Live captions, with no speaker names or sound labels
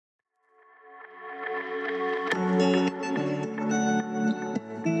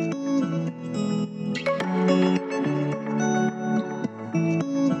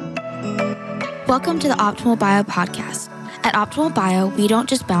Welcome to the Optimal Bio podcast. At Optimal Bio, we don't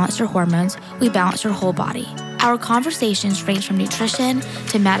just balance your hormones, we balance your whole body. Our conversations range from nutrition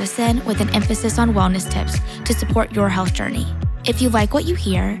to medicine with an emphasis on wellness tips to support your health journey. If you like what you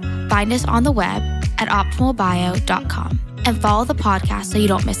hear, find us on the web at optimalbio.com and follow the podcast so you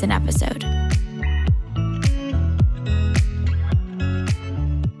don't miss an episode.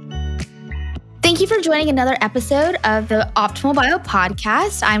 Thank you for joining another episode of the Optimal Bio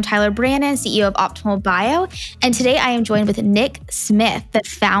podcast. I'm Tyler Brannon, CEO of Optimal Bio, and today I am joined with Nick Smith, the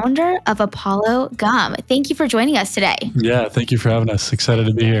founder of Apollo Gum. Thank you for joining us today. Yeah, thank you for having us. Excited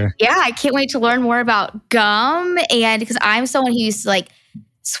to be here. Yeah, I can't wait to learn more about gum, and because I'm someone who used to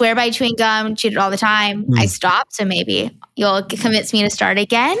swear by chewing gum, chewed it all the time. I stopped, so maybe you'll convince me to start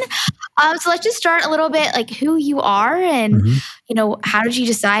again. So let's just start a little bit who you are and, how did you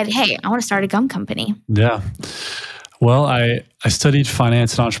decide, hey, I want to start a gum company? Yeah. Well, I studied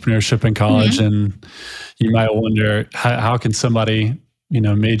finance and entrepreneurship in college, and you might wonder, how can somebody,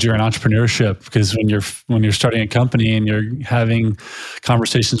 major in entrepreneurship? Because when you're starting a company and you're having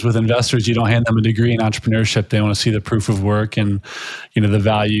conversations with investors, you don't hand them a degree in entrepreneurship. They want to see the proof of work and, the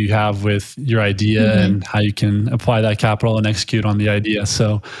value you have with your idea and how you can apply that capital and execute on the idea.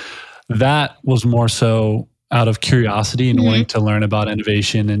 So that was more so out of curiosity and wanting to learn about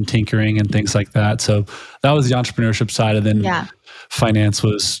innovation and tinkering and things like that. So that was the entrepreneurship side. And then finance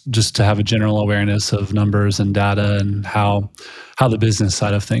was just to have a general awareness of numbers and data and how the business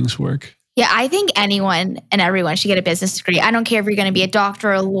side of things work. Yeah, I think anyone and everyone should get a business degree. I don't care if you're going to be a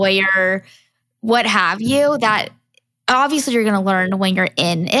doctor, a lawyer, what have you, that obviously you're going to learn when you're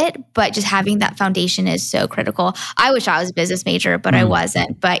in it, but just having that foundation is so critical. I wish I was a business major, but I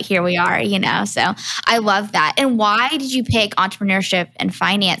wasn't, but here we are, so I love that. And why did you pick entrepreneurship and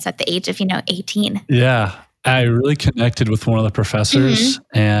finance at the age of, 18? Yeah, I really connected with one of the professors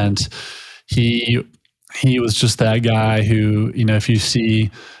and he was just that guy who, if you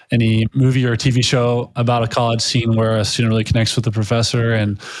see any movie or TV show about a college scene where a student really connects with the professor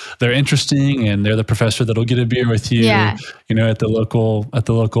and they're interesting and they're the professor that'll get a beer with you, at the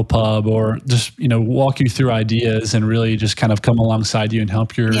local pub or just, walk you through ideas and really just kind of come alongside you and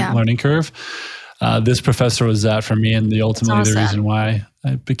help your learning curve. This professor was that for me and ultimately the reason why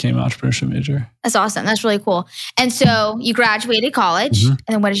I became an entrepreneurship major. That's awesome. That's really cool. And so you graduated college and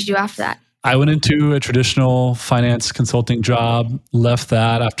then what did you do after that? I went into a traditional finance consulting job, left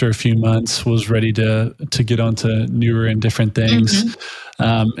that after a few months, was ready to get onto newer and different things.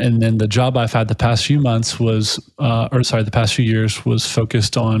 And then the job I've had the past few months the past few years was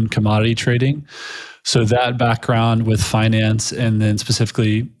focused on commodity trading. So that background with finance and then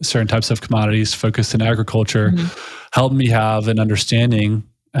specifically certain types of commodities focused in agriculture helped me have an understanding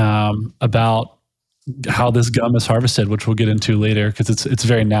about how this gum is harvested, which we'll get into later because it's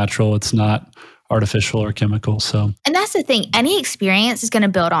very natural. It's not artificial or chemical. So, and that's the thing. Any experience is going to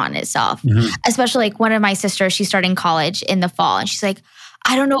build on itself. Especially one of my sisters, she's starting college in the fall, and she's like,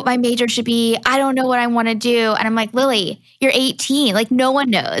 I don't know what my major should be. I don't know what I want to do. And I'm like, Lily, you're 18. No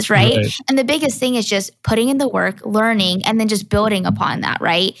one knows, right? And the biggest thing is just putting in the work, learning, and then just building upon that,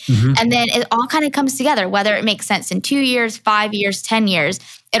 right? And then it all kind of comes together, whether it makes sense in 2 years, 5 years, 10 years,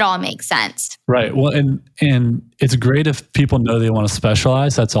 it all makes sense. Right. Well, and it's great if people know they want to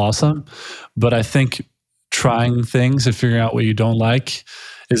specialize. That's awesome. But I think trying things and figuring out what you don't like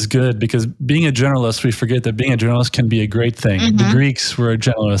is good because being a generalist, we forget that being a generalist can be a great thing. The Greeks were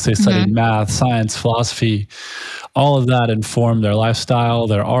generalists. They studied math, science, philosophy. All of that informed their lifestyle,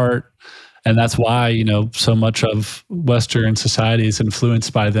 their art. And that's why, so much of Western society is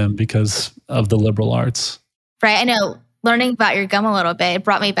influenced by them because of the liberal arts. Right. I know learning about your gum a little bit, it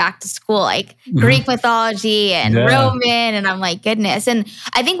brought me back to school, Greek mythology and Roman. And I'm like, goodness. And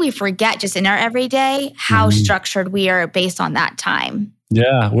I think we forget just in our everyday how structured we are based on that time.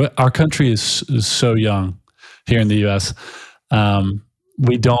 Yeah, our country is so young here in the U.S.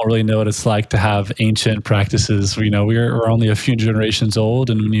 We don't really know what it's like to have ancient practices. We're only a few generations old,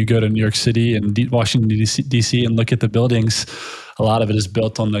 and when you go to New York City and Washington, D.C. and look at the buildings, a lot of it is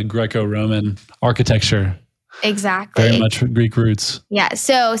built on the Greco-Roman architecture. Exactly. Very much Greek roots. Yeah.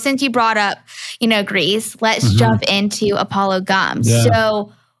 So since you brought up, Greece, let's jump into Apollo Gum. Yeah.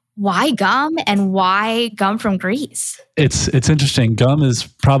 So why gum and why gum from Greece? It's interesting. Gum is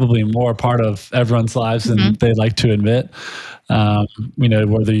probably more part of everyone's lives than they like to admit.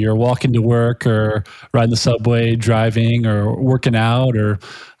 Whether you're walking to work or riding the subway, driving or working out or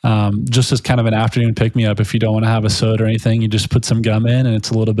just as kind of an afternoon pick-me-up. If you don't want to have a soda or anything, you just put some gum in and it's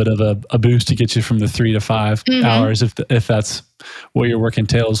a little bit of a boost to get you from the 3 to 5 hours if that's what your work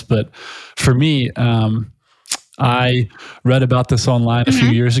entails. But for me, I read about this online a few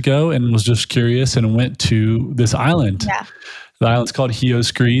years ago and was just curious and went to this island. Yeah. The island's called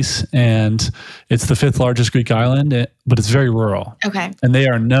Chios, Greece, and it's the 5th largest Greek island, but it's very rural. Okay. And they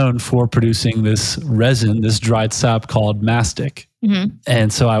are known for producing this resin, this dried sap called mastic.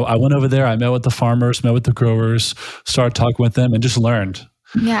 And so I went over there, I met with the farmers, met with the growers, started talking with them and just learned.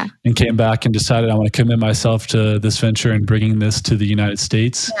 Yeah. And came back and decided I want to commit myself to this venture and bringing this to the United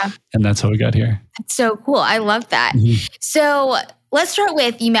States. Yeah. And that's how we got here. That's so cool. I love that. So let's start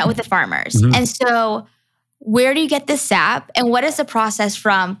with, you met with the farmers. And so where do you get this sap? And what is the process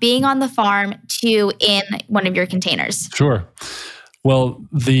from being on the farm to in one of your containers? Sure. Well,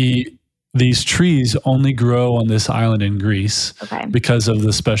 these trees only grow on this island in Greece because of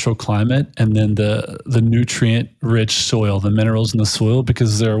the special climate and then the nutrient-rich soil, the minerals in the soil,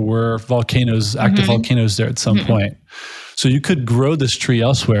 because there were volcanoes, active volcanoes there at some point. So you could grow this tree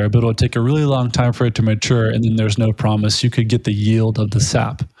elsewhere, but it would take a really long time for it to mature, and then there's no promise you could get the yield of the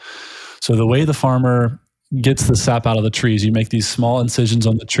sap. So the way the farmer gets the sap out of the trees, you make these small incisions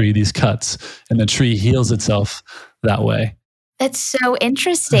on the tree, these cuts, and the tree heals itself that way. That's so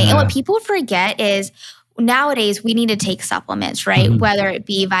interesting. And what people forget is nowadays we need to take supplements, right? Whether it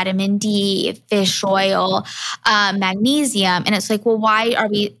be vitamin D, fish oil, magnesium. And it's like, well, why are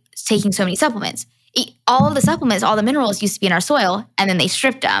we taking so many supplements? All of the supplements, all the minerals used to be in our soil, and then they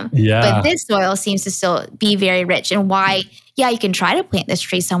stripped them. But this soil seems to still be very rich. And why, you can try to plant this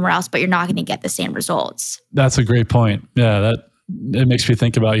tree somewhere else, but you're not going to get the same results. That's a great point. Yeah, it makes me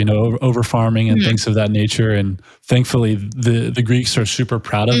think about, over farming and things of that nature. And thankfully, the Greeks are super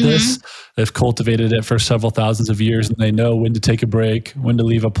proud of this. They've cultivated it for several thousands of years, and they know when to take a break, when to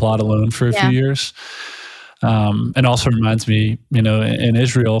leave a plot alone for a few years. And also reminds me, in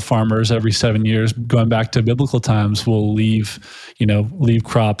Israel, farmers every 7 years, going back to biblical times, will leave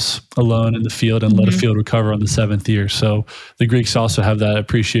crops alone in the field and let a field recover on the 7th year. So the Greeks also have that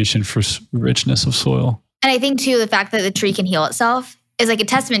appreciation for richness of soil. And I think, too, the fact that the tree can heal itself is like a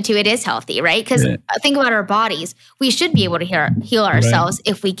testament to it is healthy, right? Because think about our bodies. We should be able to heal ourselves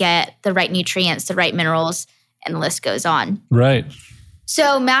if we get the right nutrients, the right minerals, and the list goes on. Right.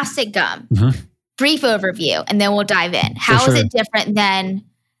 So mastic gum, brief overview, and then we'll dive in. How is it different than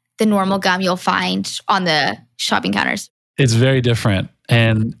the normal gum you'll find on the shopping counters? It's very different.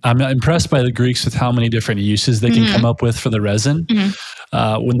 And I'm impressed by the Greeks with how many different uses they can come up with for the resin.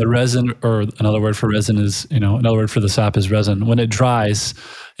 When the resin, or another word for resin is, another word for the sap is resin. When it dries,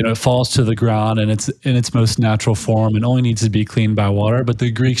 it falls to the ground and it's in its most natural form and only needs to be cleaned by water. But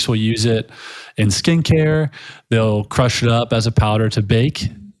the Greeks will use it in skincare. They'll crush it up as a powder to bake.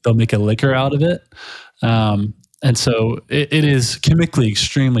 They'll make a liquor out of it. And so it is chemically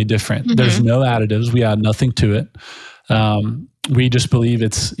extremely different. There's no additives. We add nothing to it. We just believe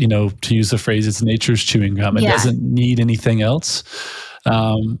it's, to use the phrase, it's nature's chewing gum. It doesn't need anything else.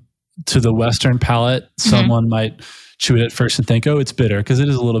 To the Western palate, someone might chew it at first and think, oh, it's bitter, because it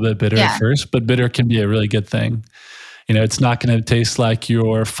is a little bit bitter at first, but bitter can be a really good thing. It's not going to taste like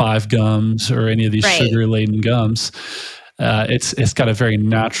your Five Gums or any of these sugar-laden gums. It's got a very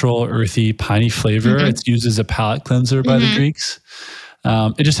natural, earthy, piney flavor. It's used as a palate cleanser by the Greeks.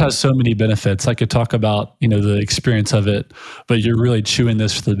 It just has so many benefits. I could talk about, the experience of it, but you're really chewing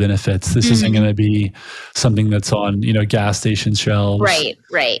this for the benefits. This isn't going to be something that's on, gas station shelves.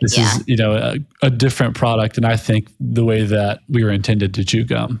 Right. This is, a different product. And I think the way that we were intended to chew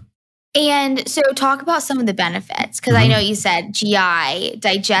gum. And so talk about some of the benefits, because I know you said GI,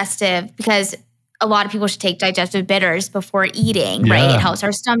 digestive, because a lot of people should take digestive bitters before eating, right? It helps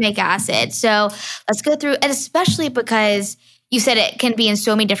our stomach acid. So let's go through, and especially because you said it can be in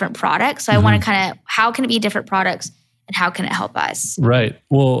so many different products. So I want to how can it be different products and how can it help us? Right.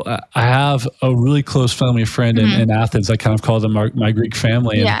 Well, I have a really close family friend in Athens. I kind of call them my Greek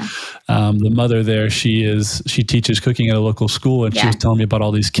family. And the mother there, she teaches cooking at a local school, and she was telling me about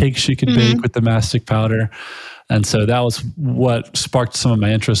all these cakes she could bake with the mastic powder. And so that was what sparked some of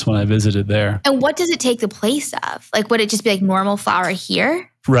my interest when I visited there. And what does it take the place of? Like, would it just be like normal flour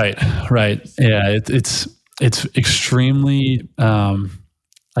here? Right. Yeah, it's extremely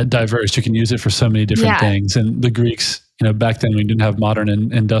diverse. You can use it for so many different things. And the Greeks, back then we didn't have modern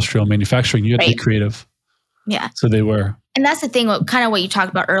and industrial manufacturing. You had to be creative. Yeah. So they were. And that's the thing, kind of what you talked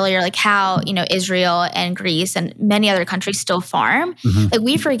about earlier, like how, Israel and Greece and many other countries still farm. Like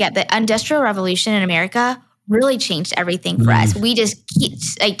we forget that Industrial Revolution in America really changed everything for us. We just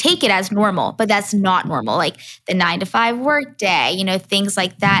take it as normal, but that's not normal. Like the 9-to-5 work day, things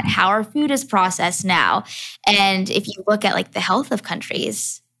like that, how our food is processed now. And if you look at like the health of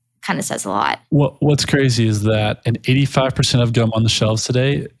countries, kind of says a lot. What's crazy is that an 85% of gum on the shelves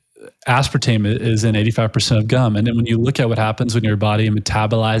today, aspartame is in 85% of gum. And then when you look at what happens when your body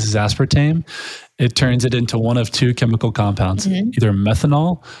metabolizes aspartame, it turns it into one of two chemical compounds, either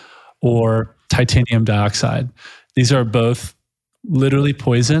methanol or titanium dioxide. These are both literally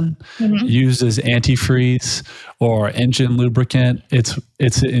poison, used as antifreeze or engine lubricant.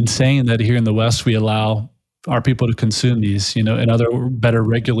 It's insane that here in the West we allow our people to consume these. In other better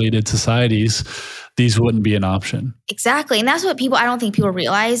regulated societies, these wouldn't be an option. Exactly. And that's what I don't think people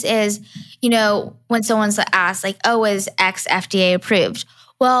realize is, when someone's asked like, oh, is X FDA approved?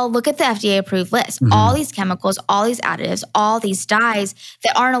 Well, look at the FDA approved list. All these chemicals, all these additives, all these dyes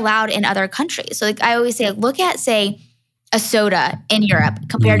that aren't allowed in other countries. So I always say, look at, say, a soda in Europe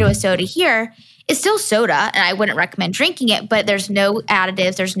compared to a soda here. It's still soda, and I wouldn't recommend drinking it, but there's no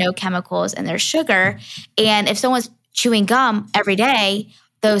additives, there's no chemicals, and there's sugar. And if someone's chewing gum every day,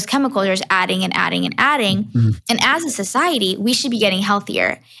 those chemicals are just adding and adding and adding. And as a society, we should be getting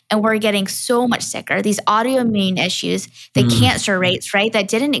healthier. And we're getting so much sicker. These autoimmune issues, the cancer rates, right, that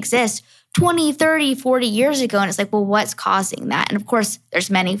didn't exist 20, 30, 40 years ago. And it's like, well, what's causing that? And of course, there's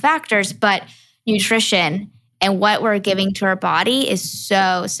many factors, but nutrition and what we're giving to our body is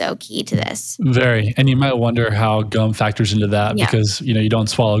so, so key to this. Very. And you might wonder how gum factors into that because, you don't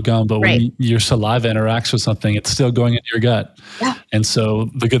swallow gum, but when your saliva interacts with something, it's still going into your gut. Yeah. And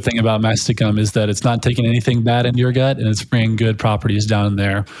so the good thing about mastic gum is that it's not taking anything bad into your gut and it's bringing good properties down in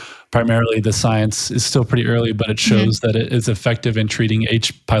there. Primarily, the science is still pretty early, but it shows that it is effective in treating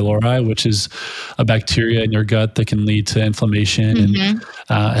H. pylori, which is a bacteria in your gut that can lead to inflammation and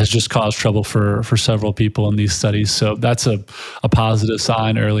has just caused trouble for several people in these studies. So that's a positive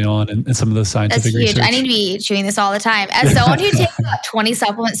sign early on in some of the scientific research. That's huge. I need to be chewing this all the time. As someone who takes about 20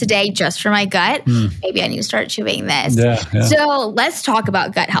 supplements a day just for my gut, maybe I need to start chewing this. Yeah. So let's talk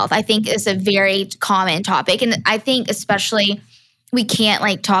about gut health. I think it's a very common topic. And I think especially we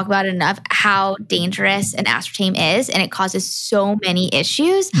can't talk about it enough how dangerous an aspartame is, and it causes so many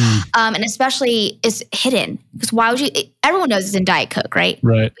issues. And especially it's hidden because why would you? Everyone knows it's in Diet Coke, right?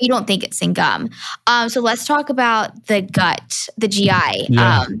 Right. But you don't think it's in gum. So let's talk about the gut, the GI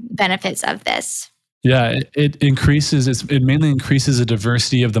benefits of this. Yeah, it mainly increases the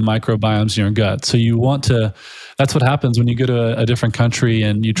diversity of the microbiomes in your gut. So that's what happens when you go to a different country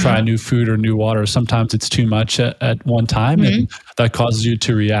and you try new food or new water. Sometimes it's too much at one time and that causes you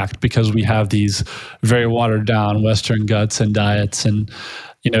to react because we have these very watered down Western guts and diets. And,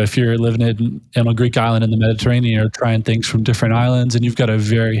 if you're living in a Greek island in the Mediterranean, you're trying things from different islands and you've got a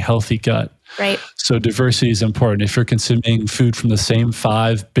very healthy gut. Right. So diversity is important. If you're consuming food from the same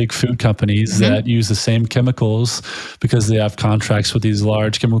 5 big food companies that use the same chemicals because they have contracts with these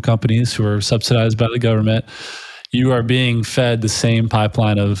large chemical companies who are subsidized by the government, you are being fed the same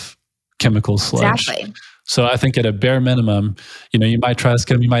pipeline of chemical sludge. Exactly. So I think at a bare minimum, you might try this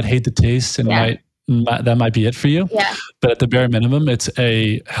gum, you might hate the taste and that might be it for you. Yeah. But at the bare minimum, it's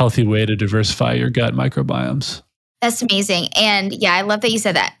a healthy way to diversify your gut microbiomes. That's amazing. And I love that you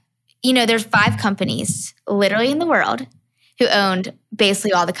said that. There's 5 companies literally in the world who owned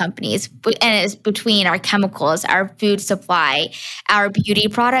basically all the companies. And it's between our chemicals, our food supply, our beauty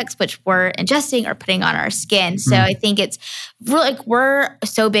products, which we're ingesting or putting on our skin. So I think it's really, we're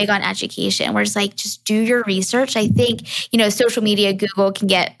so big on education. We're just do your research. I think, social media, Google can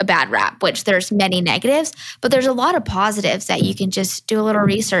get a bad rap, which there's many negatives, but there's a lot of positives that you can just do a little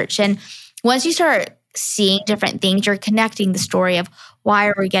research. And once you start seeing different things, you're connecting the story of why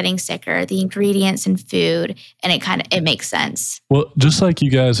are we getting sicker, the ingredients in food, and it makes sense. Well, just like you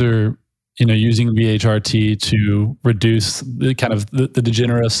guys are, using VHRT to reduce the kind of the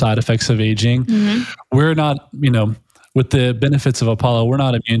degenerative side effects of aging, we're not, with the benefits of Apollo, we're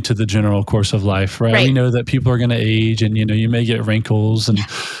not immune to the general course of life, right? We know that people are going to age and, you may get wrinkles and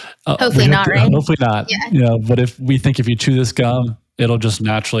hopefully not, right? Hopefully not. Yeah. But if you chew this gum, it'll just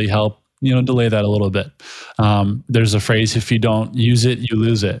naturally help delay that a little bit. There's a phrase, if you don't use it, you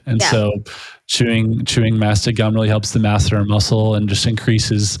lose it. And so chewing mastic gum really helps the masseter muscle and just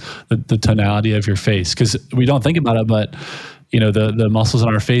increases the tonality of your face. Because we don't think about it, but the muscles in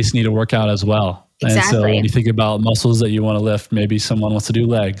our face need to work out as well. Exactly. And so when you think about muscles that you want to lift, maybe someone wants to do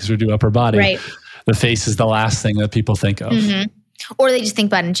legs or do upper body. Right. The face is the last thing that people think of. Or they just think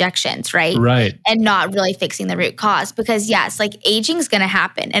about injections, right? Right. And not really fixing the root cause. Because aging is going to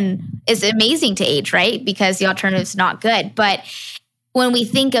happen. And it's amazing to age, right? Because the alternative is not good. But when we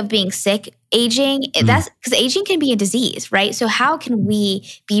think of being sick, aging, that's because aging can be a disease, right? So how can we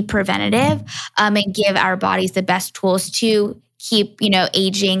be preventative and give our bodies the best tools to keep,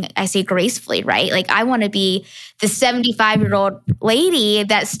 aging, I say gracefully, right? Like I want to be the 75-year-old lady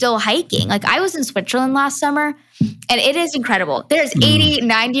that's still hiking. Like I was in Switzerland last summer and it is incredible. There's 80,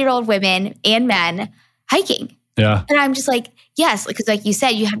 90-year-old women and men hiking. Yeah. And I'm just like, yes, because like you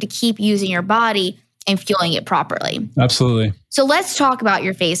said, you have to keep using your body and fueling it properly. Absolutely. So let's talk about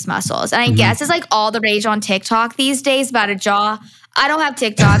your face muscles. And I guess it's like all the rage on TikTok these days about a jaw. I don't have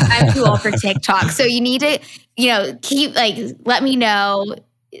TikTok. I'm too old for TikTok. So you need to, keep let me know,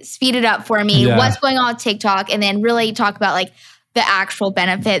 speed it up for me. Yeah. What's going on with TikTok? And then really talk about like the actual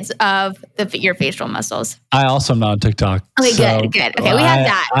benefits of your facial muscles. I also am not on TikTok. Okay, so good. Okay, we have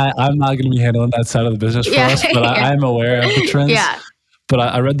that. I'm not going to be handling that side of the business for us, but I'm aware of the trends. Yeah. But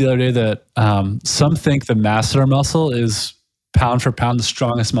I read the other day that some think the masseter muscle is pound for pound the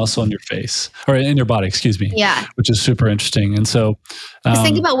strongest muscle in your face or in your body, excuse me. Yeah. Which is super interesting. And so just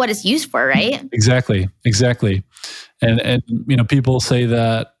think about what it's used for, right? Exactly. And people say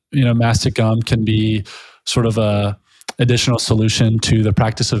that, mastic gum can be sort of a additional solution to the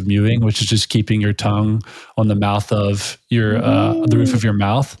practice of mewing, which is just keeping your tongue on the mouth of your the roof of your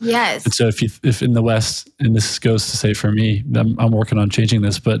mouth. Yes. And so if in the West, and this goes to say for me, I'm working on changing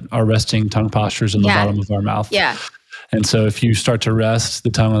this, but our resting tongue posture is in the bottom of our mouth. Yeah. And so if you start to rest the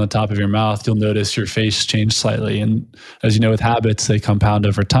tongue on the top of your mouth, you'll notice your face change slightly. And as you know, with habits, they compound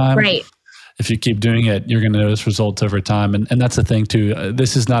over time. Right. If you keep doing it, you're going to notice results over time. And that's the thing too.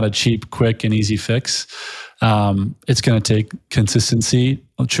 This is not a cheap, quick, and easy fix. It's going to take consistency,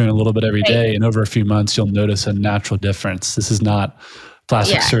 chewing a little bit every day. And over a few months, you'll notice a natural difference. This is not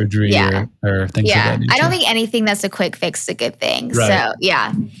plastic surgery or things like that. I don't think anything that's a quick fix is a good thing. Right. So,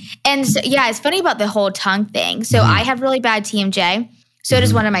 yeah. And so, it's funny about the whole tongue thing. So I have really bad TMJ. So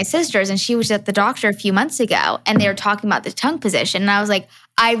does one of my sisters. And she was at the doctor a few months ago and they were talking about the tongue position. And I was like,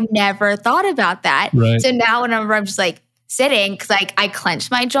 I've never thought about that. Right. So now whenever I'm just like sitting, because like I clench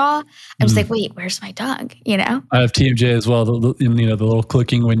my jaw, I'm just like, wait, where's my tongue? I have TMJ as well. The little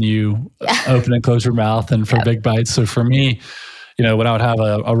clicking when you open and close your mouth and for big bites. So for me, when I would have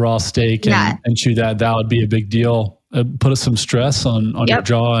a raw steak and chew that would be a big deal. Put some stress on your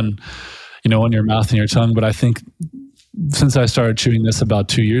jaw and, on your mouth and your tongue. But I think since I started chewing this about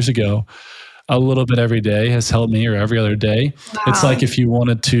 2 years ago, a little bit every day has helped me, or every other day. Wow. It's like if you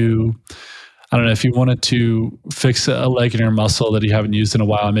wanted to, fix a leg in your muscle that you haven't used in a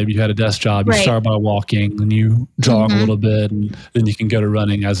while, maybe you had a desk job, you start by walking and you jog a little bit and then you can go to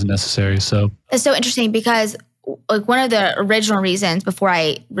running as necessary. So it's so interesting because like one of the original reasons before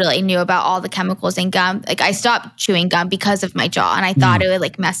I really knew about all the chemicals in gum, like I stopped chewing gum because of my jaw and I thought it would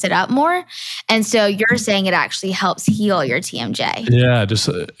like mess it up more. And so you're saying it actually helps heal your TMJ. Yeah. Just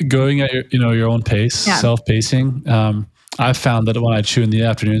going at your own pace, self-pacing. I've found that when I chew in the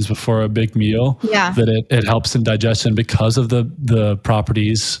afternoons before a big meal, that it helps in digestion because of the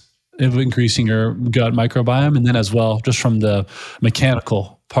properties of increasing your gut microbiome. And then as well, just from the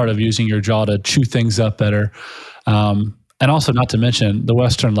mechanical part of using your jaw to chew things up better. And also not to mention the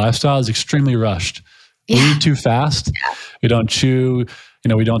Western lifestyle is extremely rushed. We eat too fast. We don't chew,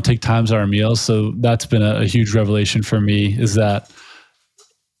 we don't take times on our meals. So that's been a huge revelation for me, is that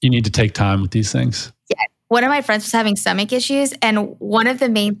you need to take time with these things. Yeah. One of my friends was having stomach issues. And one of the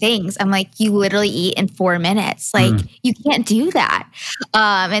main things, I'm like, you literally eat in 4 minutes. Like you can't do that.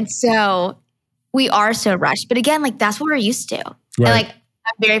 And so we are so rushed. But again, like that's what we're used to. Right. And like,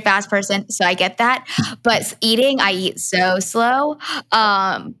 I'm a very fast person, so I get that. But eating, I eat so slow.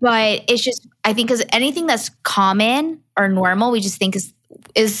 But it's just, I think because anything that's common or normal, we just think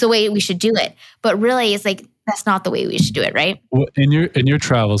is the way we should do it. But really, it's like, that's not the way we should do it, right? Well, in your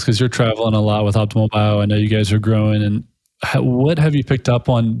travels, because you're traveling a lot with Optimal Bio, I know you guys are growing. And what have you picked up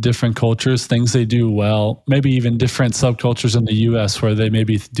on different cultures, things they do well, maybe even different subcultures in the U.S. where they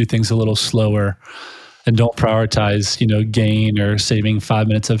maybe do things a little slower and don't prioritize, gain or saving 5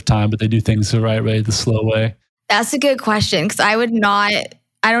 minutes of time, but they do things the right way, the slow way? That's a good question, because I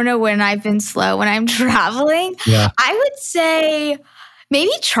don't know when I've been slow when I'm traveling. Yeah. I would say maybe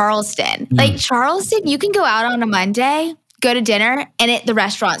Charleston. Like Charleston, you can go out on a Monday, go to dinner, and the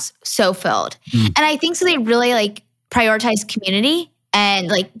restaurant's so filled. And I think so they really like prioritize community and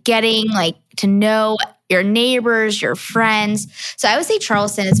like getting like to know your neighbors, your friends. So I would say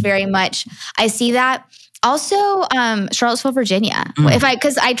Charleston is very much, I see that. Also, Charlottesville, Virginia,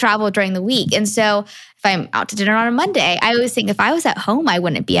 because I travel during the week. And so if I'm out to dinner on a Monday, I always think if I was at home, I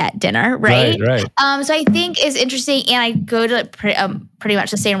wouldn't be at dinner, right? Right. So I think it's interesting. And I go to pretty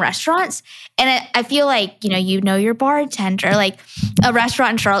much the same restaurants. And I feel like, your bartender, like a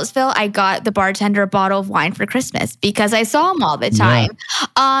restaurant in Charlottesville, I got the bartender a bottle of wine for Christmas because I saw him all the time.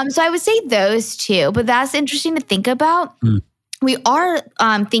 Yeah. So I would say those two, but that's interesting to think about. we are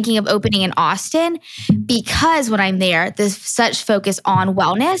thinking of opening in Austin because when I'm there, there's such focus on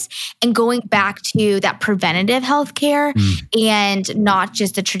wellness and going back to that preventative healthcare and not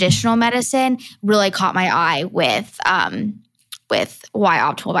just the traditional medicine really caught my eye with why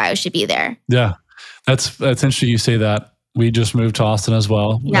Optimal Bio should be there. Yeah, that's interesting you say that. We just moved to Austin as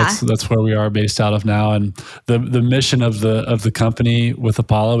well. Yeah. That's where we are based out of now. And the mission of the company with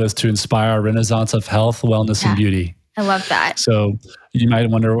Apollo is to inspire a renaissance of health, wellness, and beauty. I love that. So you might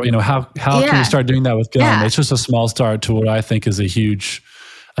wonder, how can we start doing that with gum? It's just a small start to what I think is a huge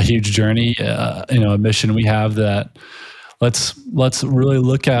journey, a mission we have that let's really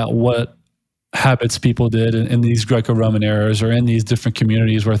look at what habits people did in these Greco-Roman eras or in these different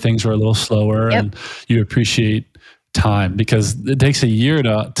communities where things were a little slower and you appreciate time, because it takes a year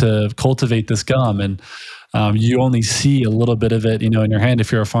to cultivate this gum, and you only see a little bit of it, in your hand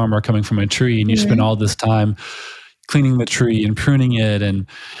if you're a farmer coming from a tree, and you spend all this time cleaning the tree and pruning it, and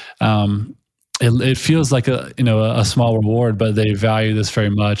it feels like a small reward, but they value this very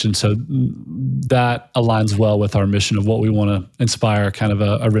much, and so that aligns well with our mission of what we want to inspire, kind of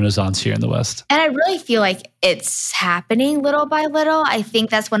a renaissance here in the West. And I really feel like it's happening little by little. I think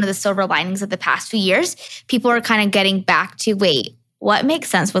that's one of the silver linings of the past few years. People are kind of getting back to, wait, what makes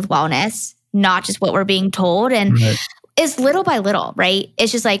sense with wellness, not just what we're being told. And it's little by little, right?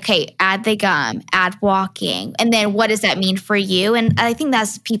 It's just like, hey, add the gum, add walking. And then what does that mean for you? And I think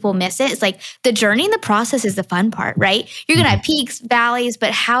that's people miss it. It's like the journey and the process is the fun part, right? You're going to have peaks, valleys,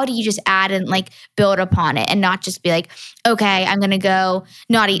 but how do you just add and like build upon it and not just be like, okay, I'm going to go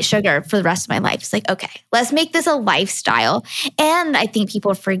not eat sugar for the rest of my life. It's like, okay, let's make this a lifestyle. And I think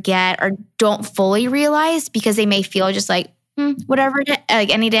people forget or don't fully realize because they may feel just like, whatever,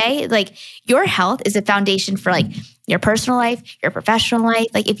 like any day, like your health is a foundation for like your personal life, your professional life.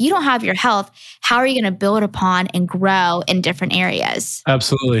 Like if you don't have your health, how are you going to build upon and grow in different areas?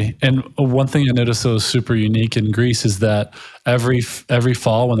 Absolutely. And one thing I noticed that was super unique in Greece is that every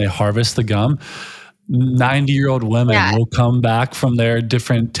fall when they harvest the gum, 90-year-old women will come back from their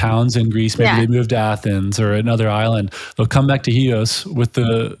different towns in Greece. Maybe they moved to Athens or another island. They'll come back to Chios with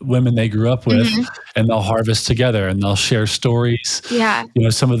the women they grew up with, and they'll harvest together and they'll share stories. Yeah.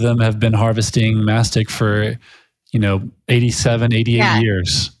 Some of them have been harvesting mastic for, 87, 88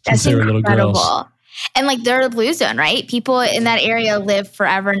 years since they were little girls. And like they're the blue zone, right? People in that area live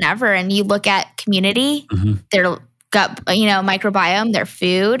forever and ever. And you look at community, their gut, microbiome, their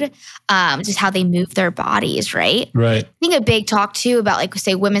food, just how they move their bodies, right? Right. I think a big talk too about like,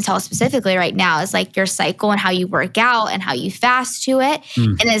 say, women's health specifically right now is like your cycle and how you work out and how you fast to it.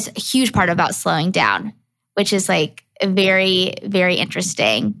 And it's a huge part about slowing down, which is like a very, very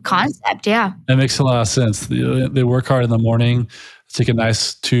interesting concept. Yeah. That makes a lot of sense. They work hard in the morning, take a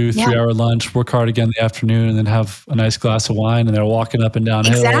nice 2-3 hour lunch, work hard again in the afternoon, and then have a nice glass of wine, and they're walking up and down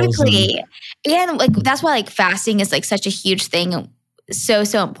hills. Exactly. And like that's why like fasting is like such a huge thing, so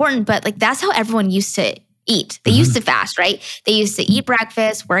important. But like that's how everyone used to eat. They used to fast, right? They used to eat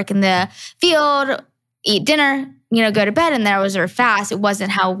breakfast, work in the field, eat dinner, go to bed, and that was their fast. It wasn't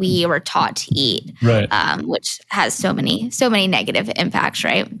how we were taught to eat, right? Which has so many negative impacts,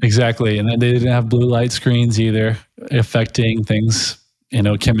 right? Exactly. And then they didn't have blue light screens either, affecting things,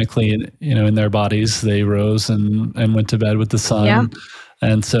 chemically, in their bodies. They rose and went to bed with the sun. Yeah.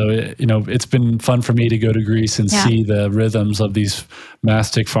 And so, it's been fun for me to go to Greece and see the rhythms of these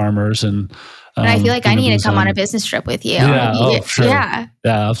mastic farmers. And I feel like I need to come on a business trip with you. Yeah, sure. Yeah,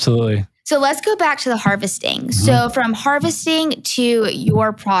 absolutely. So let's go back to the harvesting. So from harvesting to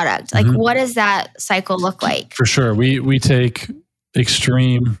your product, like what does that cycle look like? For sure. We take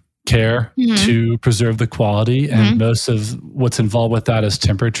extreme care to preserve the quality, and most of what's involved with that is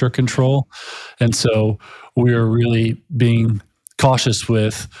temperature control. And so we're really being cautious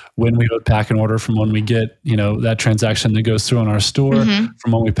with when we would pack an order from when we get, that transaction that goes through on our store,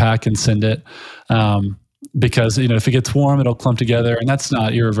 from when we pack and send it. Because, if it gets warm, it'll clump together, and that's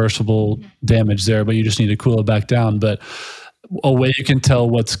not irreversible damage there, but you just need to cool it back down. But a way you can tell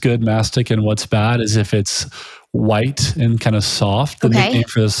what's good mastic and what's bad is if it's white and kind of soft. The nickname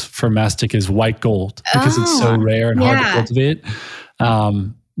for mastic is white gold, because it's so rare and hard to cultivate.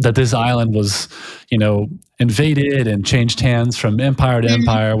 That this island was, invaded and changed hands from empire to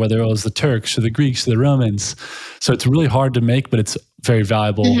empire, whether it was the Turks or the Greeks or the Romans. So it's really hard to make, but it's very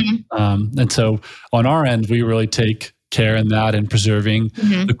valuable. And so on our end, we really take care in that and preserving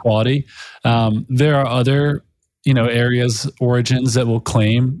the quality. There are other, areas, origins that will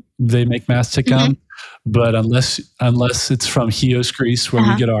claim they make mastic gum, but unless it's from Chios, Greece, where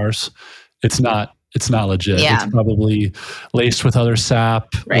we get ours, it's not legit. It's probably laced with other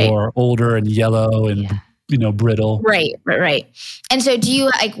sap or older and yellow and brittle. Right. And so do you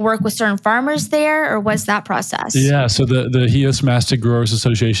like work with certain farmers there, or what's that process? Yeah. So the Hios Mastic Growers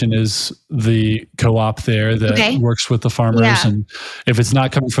Association is the co-op there that works with the farmers. Yeah. And if it's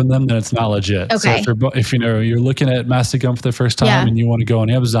not coming from them, then it's not legit. Okay. So if you're looking at mastic gum for the first time and you want to go on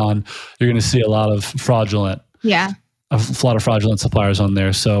Amazon, you're going to see a lot of fraudulent. Yeah. A lot of fraudulent suppliers on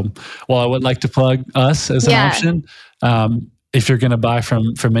there. So while I would like to plug us as an option, if you're going to buy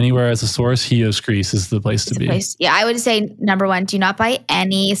from anywhere as a source, Hios Grease is the place to be. Yeah, I would say number one, do not buy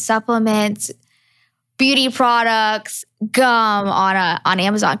any supplements, beauty products, gum on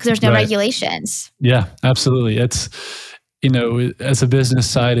Amazon because there's no regulations. Yeah, absolutely. It's as a business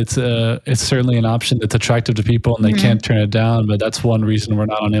side, it's certainly an option that's attractive to people and they can't turn it down. But that's one reason we're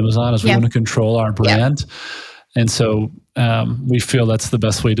not on Amazon is we want to control our brand. Yeah. And so we feel that's the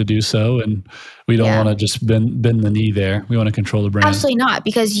best way to do so. And we don't want to just bend the knee there. We want to control the brand. Absolutely not,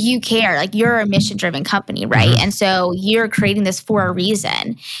 because you care. Like, you're a mission-driven company, right? Mm-hmm. And so you're creating this for a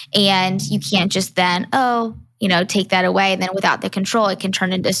reason. And you can't just then, take that away. And then without the control, it can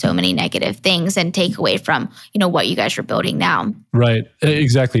turn into so many negative things and take away from, what you guys are building now. Right.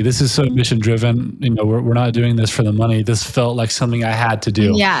 Exactly. This is so mission driven. We're not doing this for the money. This felt like something I had to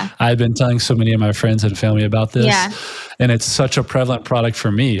do. Yeah. I've been telling so many of my friends and family about this. Yeah. And it's such a prevalent product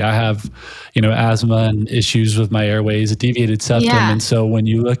for me. I have, asthma and issues with my airways, a deviated septum. Yeah. And so when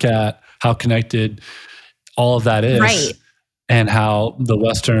you look at how connected all of that is, and how the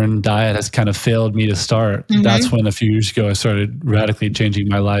Western diet has kind of failed me to start, that's when a few years ago I started radically changing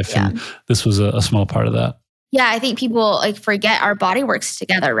my life. Yeah. And this was a small part of that. Yeah, I think people forget our body works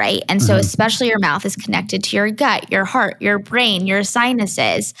together, right? And so especially your mouth is connected to your gut, your heart, your brain, your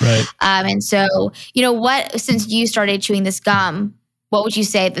sinuses. Right. And so, since you started chewing this gum, what would you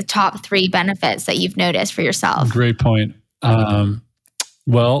say the top 3 benefits that you've noticed for yourself? Great point.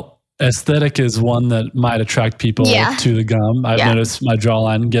 Aesthetic is one that might attract people to the gum. I've noticed my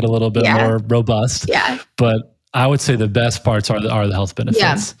jawline get a little bit more robust. Yeah. But I would say the best parts are the health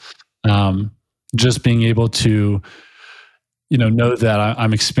benefits. Yeah. Just being able to, know that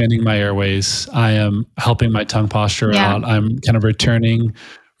I'm expanding my airways. I am helping my tongue posture out. I'm kind of returning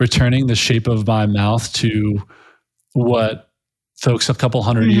the shape of my mouth to what folks a couple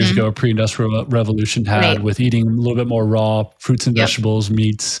hundred years ago, pre-industrial revolution had with eating a little bit more raw fruits and vegetables,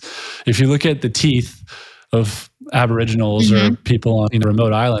 meats. If you look at the teeth of Aboriginals or people on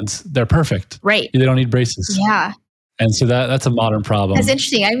remote islands, they're perfect. Right. They don't need braces. Yeah. And so that's a modern problem. That's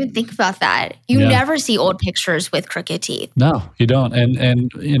interesting. I didn't even think about that. You never see old pictures with crooked teeth. No, you don't.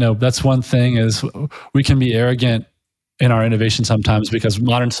 And that's one thing is we can be arrogant in our innovation sometimes because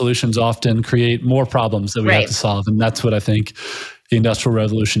modern solutions often create more problems that we have to solve. And that's what I think the Industrial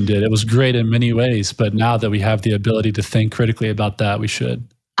Revolution did. It was great in many ways, but now that we have the ability to think critically about that, we should.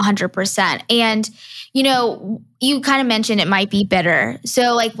 100%. And, you kind of mentioned it might be bitter.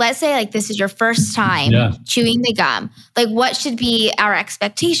 So let's say this is your first time chewing the gum. What should be our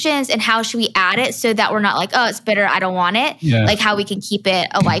expectations and how should we add it so that we're not oh, it's bitter, I don't want it. Yeah. How we can keep it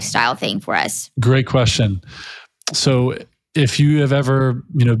a lifestyle thing for us. Great question. So if you have ever,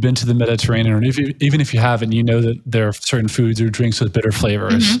 been to the Mediterranean, or even if you haven't, that there are certain foods or drinks with bitter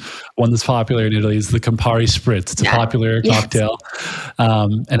flavors. One that's popular in Italy is the Campari Spritz. It's a popular cocktail,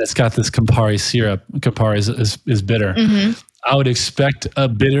 and it's got this Campari syrup. Campari is bitter. I would expect a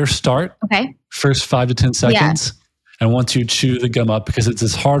bitter start. Okay. First 5 to 10 seconds. Yeah. And once you chew the gum up, because it's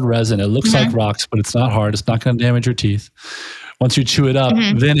this hard resin, it looks like rocks, but it's not hard. It's not going to damage your teeth. Once you chew it up,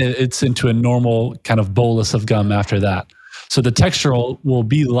 then it's into a normal kind of bolus of gum after that. So the texture will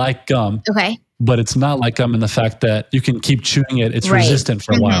be like gum, but it's not like gum in the fact that you can keep chewing it. It's resistant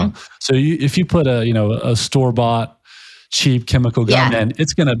for a while. So if you put a store-bought cheap chemical gum in,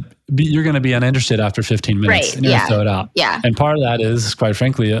 you're going to be uninterested after 15 minutes and you're going to throw it out. Yeah. And part of that is, quite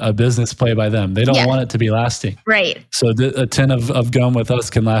frankly, a business play by them. They don't want it to be lasting. Right. So a tin of gum with us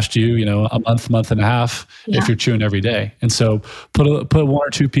can last you, a month and a half if you're chewing every day. And so put 1 or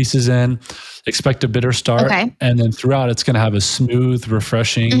 2 pieces in, expect a bitter start, and then throughout it's going to have a smooth,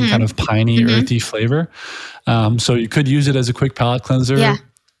 refreshing, kind of piney, earthy flavor. So you could use it as a quick palate cleanser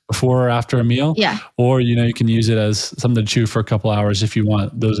before or after a meal. Yeah. Or, you can use it as something to chew for a couple hours if you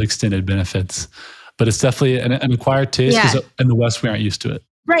want those extended benefits. But it's definitely an acquired taste because in the West, we aren't used to it.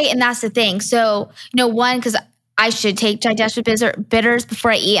 Right. And that's the thing. So, one, because I should take digestive bitters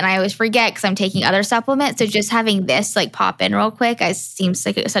before I eat, and I always forget because I'm taking other supplements. So just having this like pop in real quick seems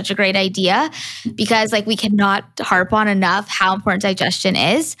like such a great idea, because like we cannot harp on enough how important digestion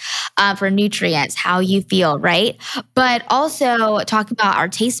is for nutrients, how you feel, right? But also talking about our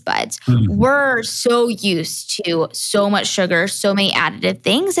taste buds, we're so used to so much sugar, so many additive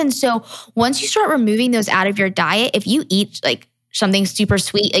things. And so once you start removing those out of your diet, if you eat like something super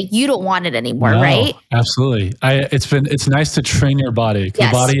sweet, like you don't want it anymore, right? Absolutely. It's nice to train your body. Yes.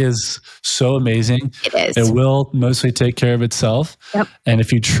 The body is so amazing. It is. It will mostly take care of itself. Yep. And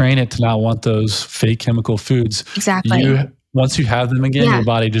if you train it to not want those fake chemical foods, exactly. Once you have them again, your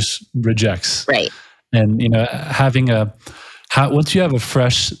body just rejects. Right. And once you have a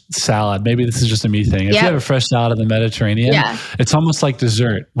fresh salad, maybe this is just a me thing. If you have a fresh salad in the Mediterranean, it's almost like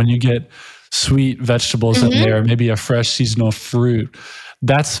dessert. When you get sweet vegetables in there, maybe a fresh seasonal fruit,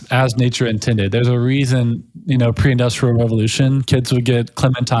 that's as nature intended. There's a reason, pre-industrial revolution, kids would get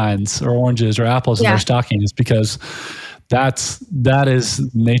clementines or oranges or apples in their stockings, because that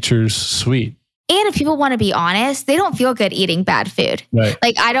is nature's sweet. And if people want to be honest, they don't feel good eating bad food. Right.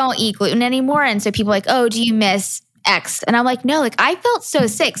 Like I don't eat gluten anymore. And so people are like, oh, do you miss X? And I'm like, no, like I felt so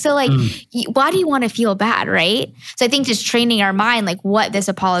sick. So like, why do you want to feel bad, right? So I think just training our mind, like what this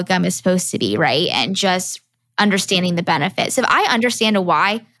Apollo gum is supposed to be, right? And just understanding the benefits. If I understand a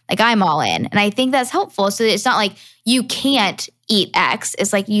why, like I'm all in. And I think that's helpful. So it's not like you can't eat X.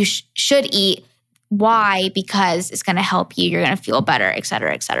 It's like you should eat Y because it's going to help you. You're going to feel better, et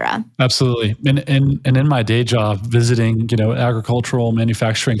cetera, et cetera. Absolutely. And in my day job, visiting, agricultural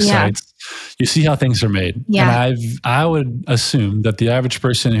manufacturing sites, you see how things are made. Yeah. And I would assume that the average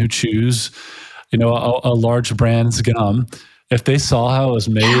person who chews, a large brand's gum, if they saw how it was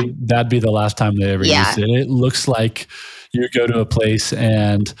made, that'd be the last time they ever used it. It looks like you go to a place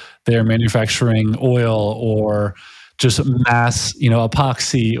and they're manufacturing oil or just mass,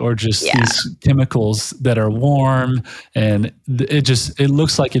 epoxy, or just these chemicals that are warm, and it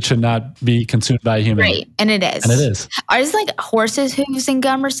looks like it should not be consumed by a human. Right, and it is. And it is. Are these like horses' hooves and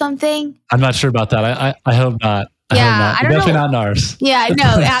gum or something? I'm not sure about that. I hope not. I don't definitely know. Not in ours. Yeah, no,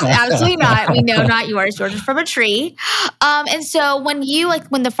 absolutely not. We know not yours. Yours is from a tree. And so when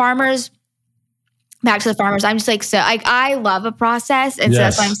the farmers. Back to the farmers, I'm just like, so I love a process. And so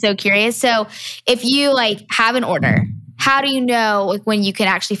that's why I'm so curious. So if you like have an order, how do you know like when you can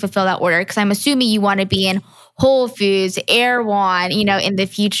actually fulfill that order? Because I'm assuming you want to be in Whole Foods, Erewhon, in the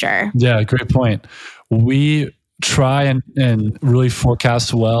future. Yeah, great point. We try and really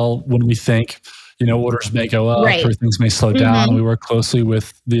forecast well when we think, orders may go up or things may slow down. We work closely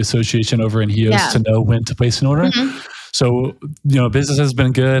with the association over in HEOS to know when to place an order. So, business has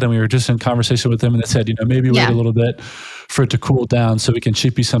been good, and we were just in conversation with them, and they said, maybe wait a little bit for it to cool down so we can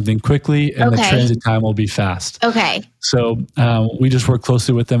ship you something quickly, and the transit time will be fast. Okay. So we just work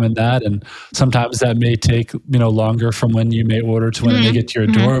closely with them in that, and sometimes that may take, longer from when you may order to when they get to your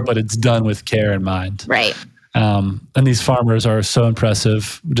door, but it's done with care in mind. Right. And these farmers are so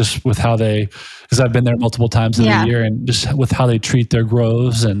impressive just with how because I've been there multiple times in the year, and just with how they treat their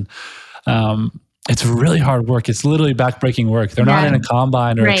groves, and it's really hard work. It's literally backbreaking work. They're not in a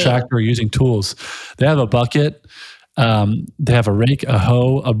combine or a tractor using tools. They have a bucket. They have a rake, a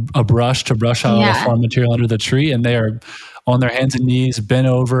hoe, a brush to brush out all the farm material under the tree. And they are on their hands and knees, bent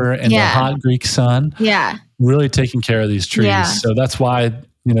over in the hot Greek sun, really taking care of these trees. Yeah. So that's why,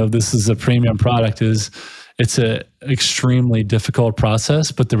 this is a premium product. It's a extremely difficult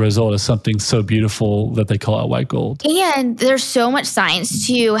process, but the result is something so beautiful that they call it white gold. And there's so much science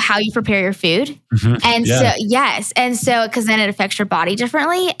to how you prepare your food. And so, because then it affects your body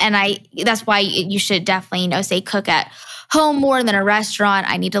differently. And that's why you should definitely, say cook at home more than a restaurant.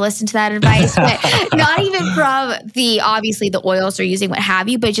 I need to listen to that advice, but not even from obviously the oils they're using, what have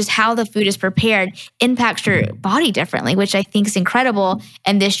you, but just how the food is prepared impacts your body differently, which I think is incredible.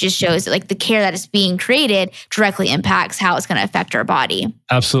 And this just shows that the care that is being created directly impacts how it's going to affect our body.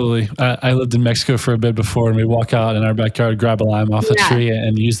 Absolutely. I lived in Mexico for a bit before, and we walk out in our backyard, grab a lime off the tree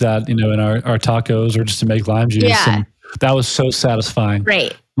and use that, in our tacos or just to make lime juice. Yeah. And that was so satisfying.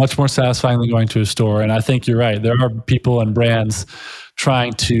 Right. Much more satisfying than going to a store. And I think you're right. There are people and brands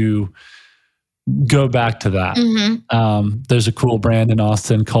trying to go back to that. There's a cool brand in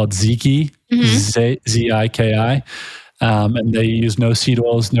Austin called Ziki, Ziki. And they use no seed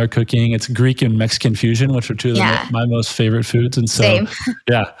oils in their cooking. It's Greek and Mexican fusion, which are two of my most favorite foods. And so,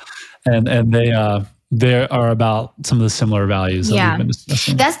 and they are about some of the similar values that we've been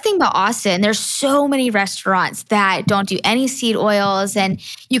discussing. That's the thing about Austin. There's so many restaurants that don't do any seed oils, and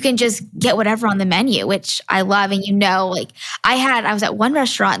you can just get whatever on the menu, which I love. And I was at one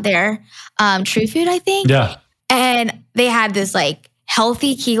restaurant there, True Food, I think. Yeah. And they had this like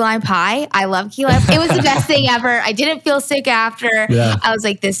healthy key lime pie. I love key lime. It was the best thing ever. I didn't feel sick after. Yeah. I was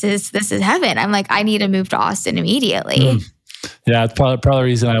like, this is heaven. I'm like, I need to move to Austin immediately. Yeah, it's probably the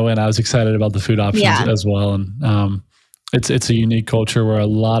reason I went. I was excited about the food options as well. And it's a unique culture where a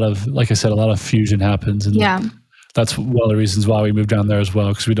lot of, like I said, a lot of fusion happens. And that's one of the reasons why we moved down there as well,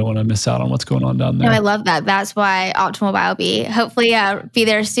 because we don't want to miss out on what's going on down there. No, I love that. That's why Optimal Bio will be hopefully be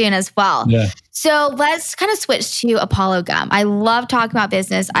there soon as well. Yeah. So let's kind of switch to Apollo Gum. I love talking about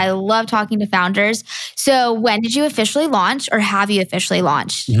business. I love talking to founders. So when did you officially launch, or have you officially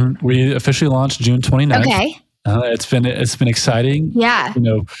launched? Mm-hmm. We officially launched June 29th. Okay. It's been exciting. Yeah.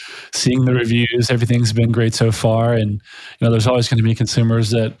 Seeing the reviews, everything's been great so far. And, there's always going to be consumers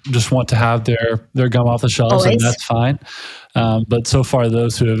that just want to have their gum off the shelves, always. And that's fine. But so far,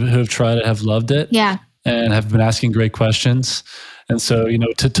 those who have tried it have loved it. Yeah. And have been asking great questions. And so,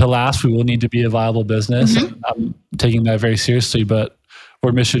 to last, we will need to be a viable business. Mm-hmm. And I'm taking that very seriously, but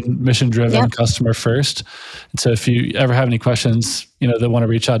we're mission driven, customer first. And so if you ever have any questions, that want to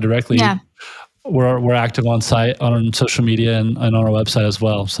reach out directly, we're active on site, on social media, and on our website as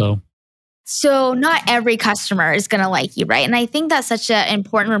well. So not every customer is going to like you, right? And I think that's such an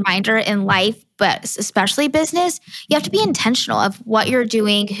important reminder in life, but especially business. You have to be intentional of what you're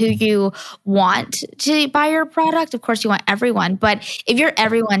doing, who you want to buy your product. Of course, you want everyone, but if you're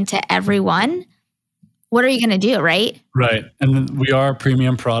everyone to everyone, what are you going to do, right? Right. And we are a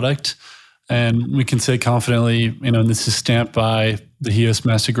premium product, and we can say confidently, and this is stamped by the HEOS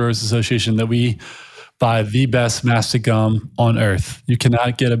Mastic Growers Association, that we buy the best mastic gum on earth. You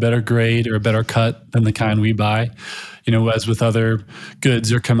cannot get a better grade or a better cut than the kind we buy. As with other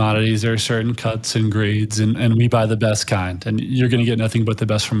goods or commodities, there are certain cuts and grades, and we buy the best kind. And you're going to get nothing but the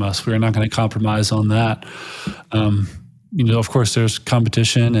best from us. We're not going to compromise on that. Of course, there's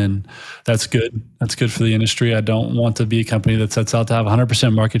competition, and that's good. That's good for the industry. I don't want to be a company that sets out to have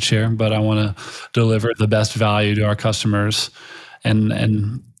 100% market share, but I want to deliver the best value to our customers,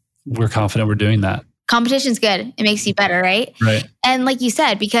 and we're confident we're doing that. Competition's good. It makes you better, right? Right. And like you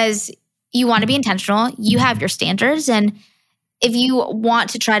said, because you want to be intentional, you have your standards, and if you want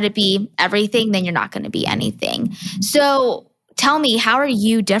to try to be everything, then you're not going to be anything. So tell me, how are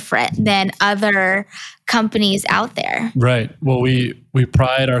you different than other companies out there? Right. Well, we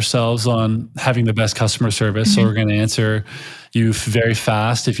pride ourselves on having the best customer service. Mm-hmm. So we're going to answer you very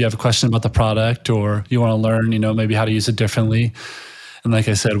fast if you have a question about the product, or you want to learn, maybe how to use it differently. And like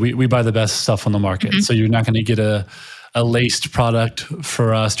I said, we buy the best stuff on the market. Mm-hmm. So you're not going to get a laced product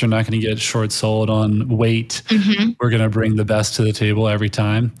for us. You're not going to get short sold on weight. Mm-hmm. We're going to bring the best to the table every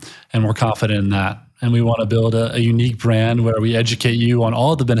time. And we're confident in that. And we want to build a unique brand where we educate you on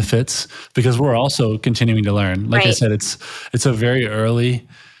all the benefits, because we're also continuing to learn. Like I said, it's a very early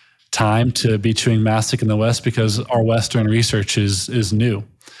time to be chewing mastic in the West, because our Western research is new.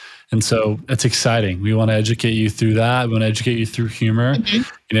 And so it's exciting. We want to educate you through that. We want to educate you through humor.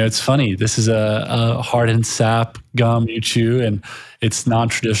 Mm-hmm. It's funny. This is a hardened sap gum you chew, and it's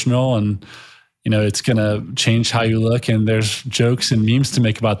non-traditional, and it's going to change how you look, and there's jokes and memes to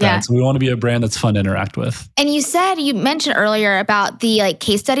make about that. Yeah. So we want to be a brand that's fun to interact with. And you mentioned earlier about the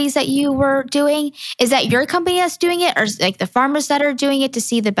case studies that you were doing. Is that your company that's doing it, or the farmers that are doing it to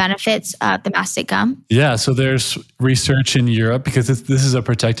see the benefits of the mastic gum? Yeah. So there's research in Europe, because this is a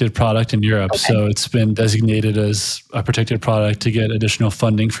protected product in Europe. Okay. So it's been designated as a protected product to get additional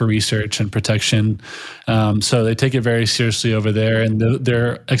funding for research and protection. So they take it very seriously over there, and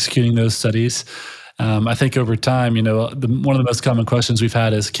they're executing those studies. I think over time, one of the most common questions we've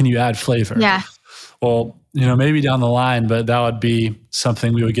had is, can you add flavor? Yeah. Well, maybe down the line, but that would be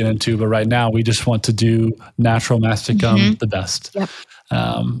something we would get into. But right now, we just want to do natural mastic gum the best. Yep.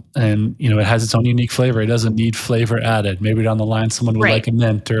 And it has its own unique flavor. It doesn't need flavor added. Maybe down the line, someone would like a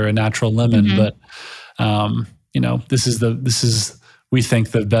mint or a natural lemon. Mm-hmm. But this is we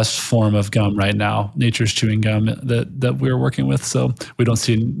think the best form of gum right now, nature's chewing gum that we're working with. So we don't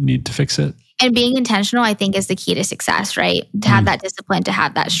see a need to fix it. And being intentional, I think, is the key to success, right? To have that discipline, to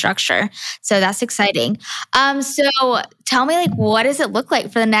have that structure. So that's exciting. So tell me, what does it look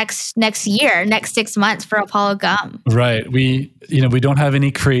like for the next year, next 6 months for Apollo Gum? Right. We don't have any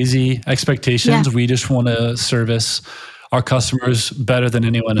crazy expectations. Yeah. We just want to service our customers better than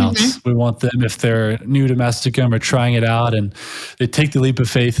anyone else. Mm-hmm. We want them, if they're new to mastic gum or trying it out and they take the leap of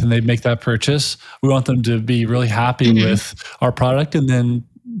faith and they make that purchase, we want them to be really happy with our product. And then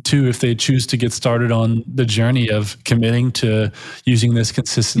two, if they choose to get started on the journey of committing to using this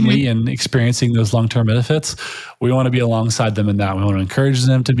consistently and experiencing those long-term benefits, we want to be alongside them in that. We want to encourage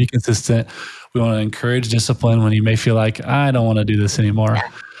them to be consistent. We want to encourage discipline when you may feel like, I don't want to do this anymore.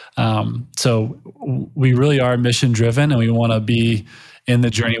 So we really are mission driven, and we want to be in the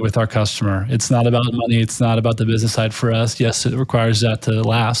journey with our customer. It's not about money. It's not about the business side for us. Yes, it requires that to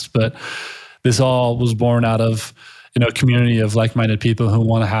last, but this all was born out of a community of like-minded people who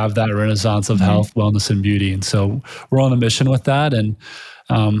want to have that renaissance of health, wellness, and beauty. And so we're on a mission with that, and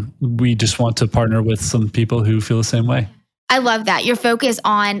we just want to partner with some people who feel the same way. I love that. You're focused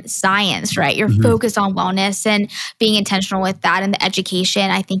on science, right? You're focused on wellness, and being intentional with that, and the education,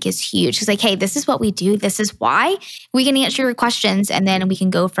 I think, is huge. It's like, hey, this is what we do. This is why. We can answer your questions, and then we can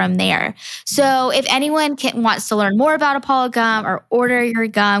go from there. So if anyone wants to learn more about Apollo Gum or order your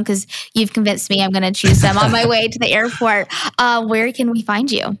gum, because you've convinced me I'm going to choose some on my way to the airport, where can we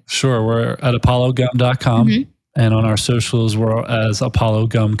find you? Sure. We're at apollogum.com. And on our socials, we're as Apollo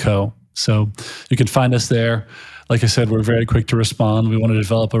Gum Co. So you can find us there. Like I said, we're very quick to respond. We want to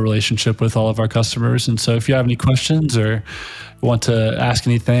develop a relationship with all of our customers. And so if you have any questions or want to ask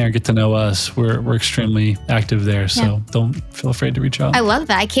anything or get to know us, we're extremely active there. So don't feel afraid to reach out. I love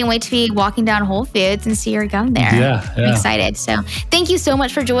that. I can't wait to be walking down Whole Foods and see your gum there. Yeah. I'm excited. So thank you so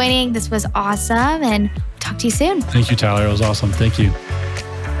much for joining. This was awesome, and talk to you soon. Thank you, Tyler. It was awesome. Thank you.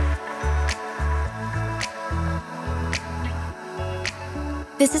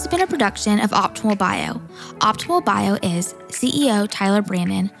 This has been a production of Optimal Bio. Optimal Bio is CEO Tyler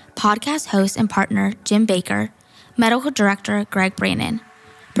Brannon, podcast host and partner Jim Baker, medical director Greg Brannon,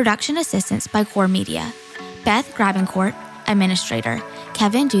 production assistance by Core Media, Beth Grabencourt, administrator,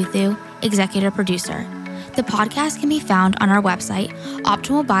 Kevin Duthu, executive producer. The podcast can be found on our website,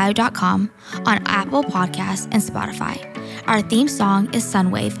 optimalbio.com, on Apple Podcasts and Spotify. Our theme song is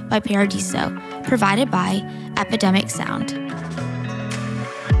Sunwave by Paradiso, provided by Epidemic Sound.